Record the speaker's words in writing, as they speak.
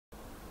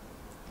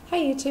Hi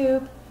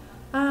YouTube.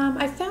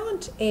 I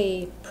found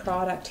a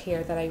product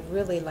here that I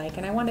really like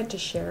and I wanted to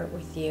share it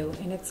with you,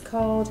 and it's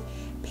called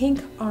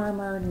Pink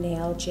Armour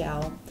Nail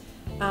Gel.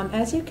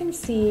 As you can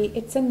see,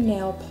 it's a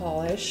nail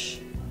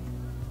polish.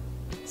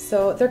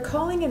 So they're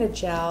calling it a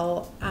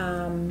gel.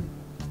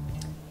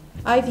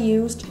 I've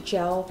used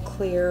gel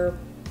clear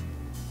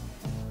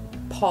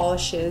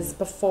polishes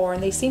before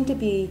and they seem to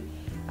be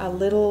a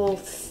little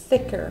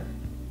thicker,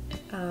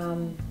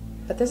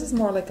 but this is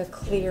more like a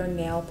clear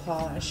nail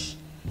polish.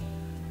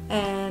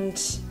 And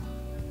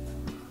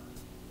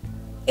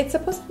it's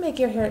supposed to make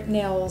your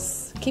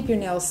keep your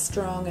nails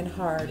strong and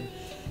hard.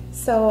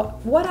 So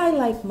what I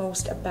like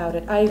most about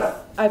it,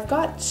 I've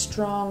got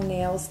strong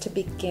nails to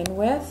begin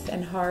with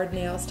and hard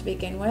nails to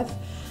begin with,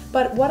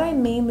 but what I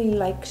mainly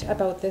liked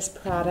about this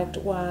product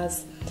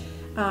was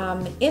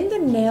in the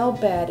nail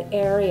bed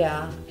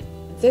area,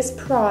 this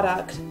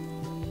product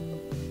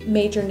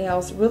made your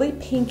nails really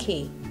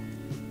pinky.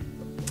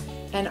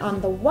 And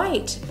on the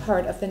white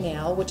part of the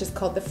nail, which is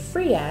called the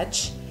free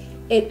edge,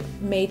 it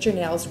made your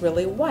nails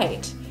really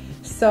white.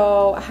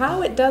 So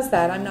how it does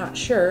that, I'm not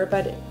sure,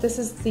 but this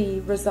is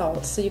the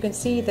result. So you can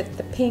see that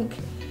the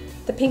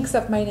pinks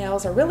of my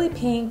nails are really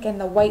pink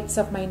and the whites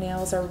of my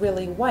nails are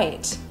really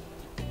white.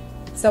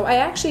 So I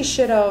actually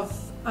should have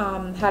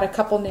had a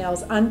couple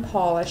nails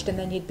unpolished and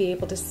then you'd be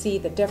able to see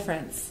the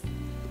difference.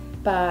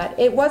 But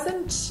it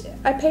wasn't,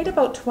 I paid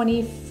about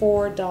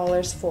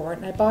 $24 for it,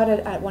 and I bought it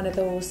at one of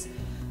those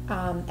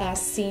as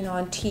seen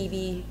on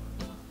TV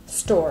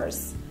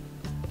stores.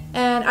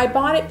 And I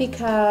bought it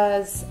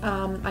because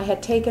I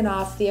had taken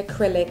off the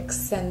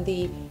acrylics and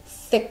the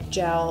thick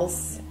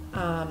gels,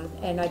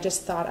 and I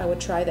just thought I would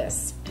try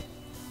this.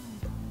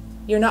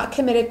 You're not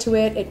committed to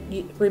it.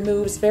 It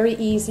removes very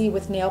easy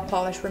with nail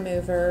polish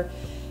remover.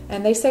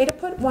 And they say to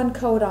put one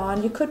coat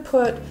on. You could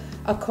put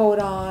a coat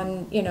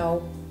on, you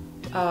know,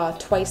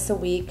 twice a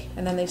week,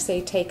 and then they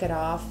say take it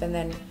off and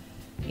then,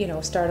 you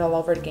know, start all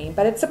over again.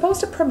 But it's supposed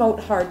to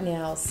promote hard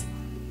nails,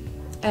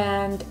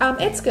 and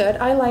it's good.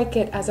 I like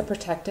it as a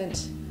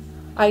protectant.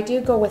 I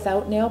do go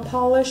without nail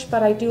polish,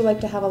 but I do like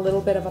to have a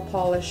little bit of a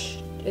polish.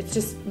 It's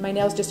just, my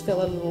nails just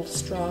feel a little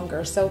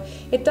stronger, so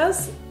it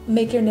does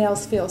make your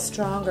nails feel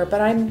stronger,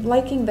 but I'm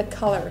liking the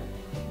color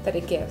that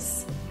it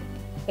gives.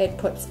 It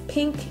puts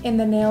pink in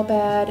the nail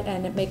bed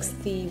and it makes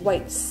the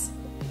whites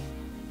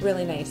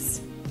really nice.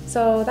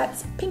 So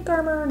that's Pink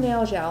Armour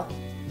Nail Gel.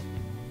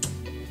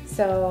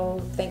 So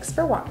thanks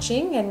for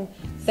watching, and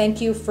thank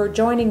you for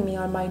joining me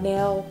on my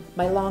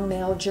long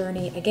nail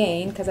journey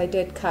again, because I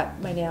did cut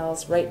my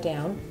nails right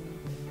down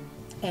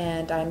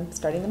and I'm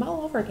starting them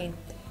all over again.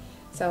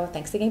 So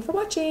thanks again for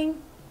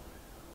watching.